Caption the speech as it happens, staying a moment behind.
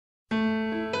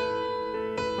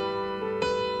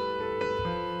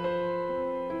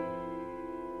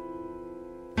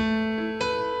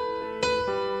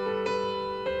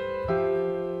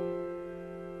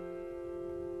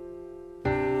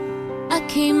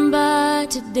came by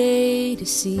today to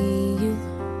see you.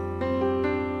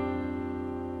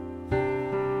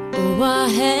 Oh, I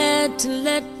had to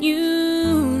let you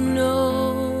know.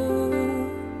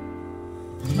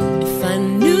 If I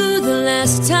knew the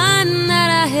last time that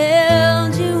I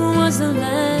held you was the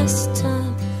last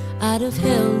time, I'd have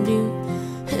held you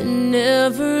and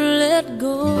never let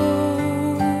go.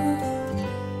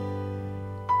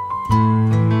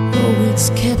 Oh, it's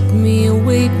kept me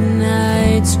awake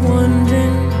nights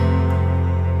wondering.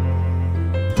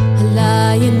 I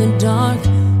lie in the dark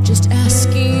just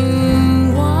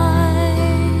asking why.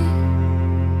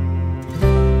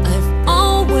 I've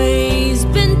always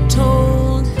been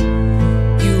told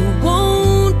you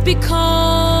won't be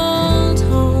called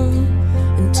home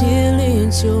until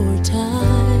it's your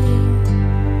time.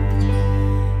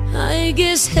 I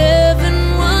guess heaven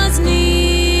was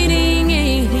needing a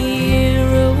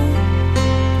hero,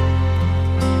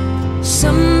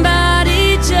 somebody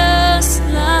just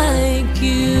like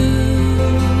you,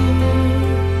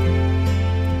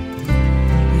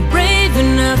 brave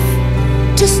enough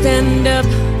to stand up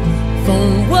for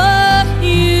what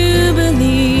you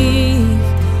believe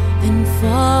and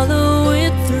follow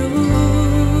it through.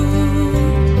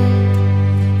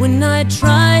 When I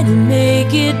try to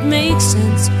make it make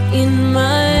sense in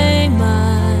my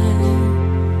mind,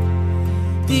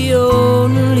 the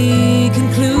only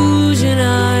conclusion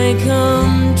I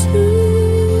come to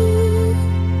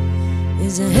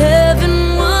is that heaven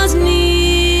was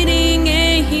needing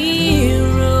a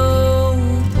hero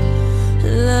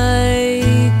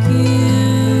like you.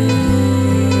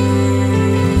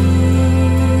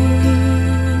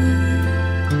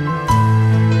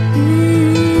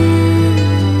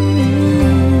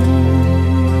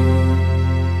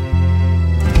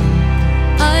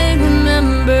 I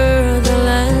remember the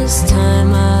last time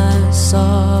I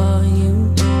saw you.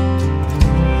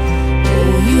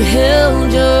 Oh, you held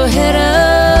your head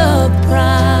up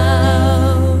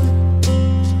proud.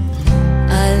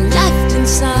 I laughed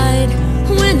inside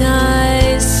when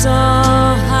I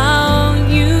saw how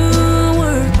you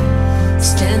were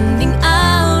standing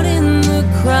out in the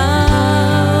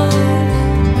crowd.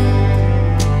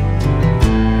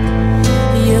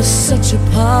 You're such a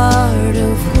part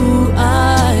of who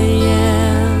I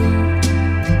am.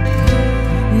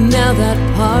 Now that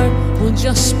part will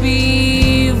just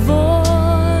be void.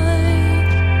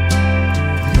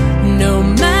 No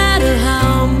matter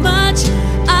how much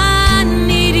I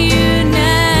need you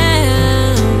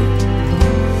now,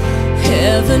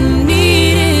 heaven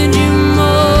needed you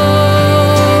more.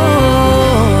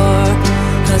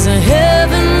 'Cause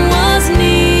heaven was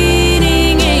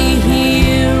needing a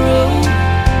hero,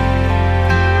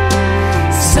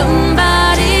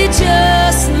 somebody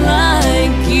just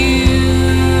like you,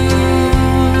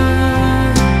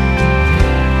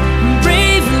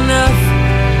 brave enough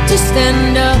to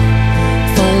stand up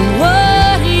for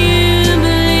what you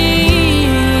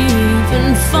believe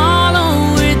and follow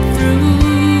it through.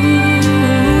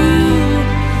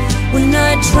 When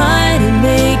I try to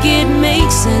make it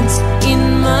make sense in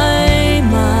my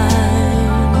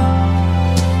mind,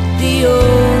 the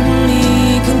only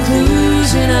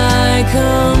conclusion I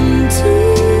come to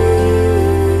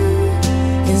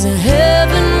is that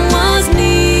heaven was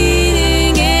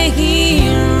needing a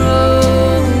hero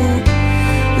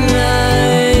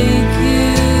like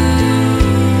you.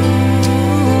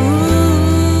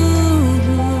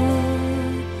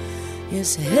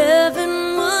 Yes, heaven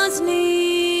was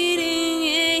needing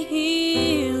a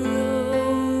hero.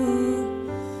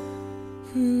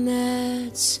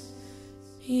 That's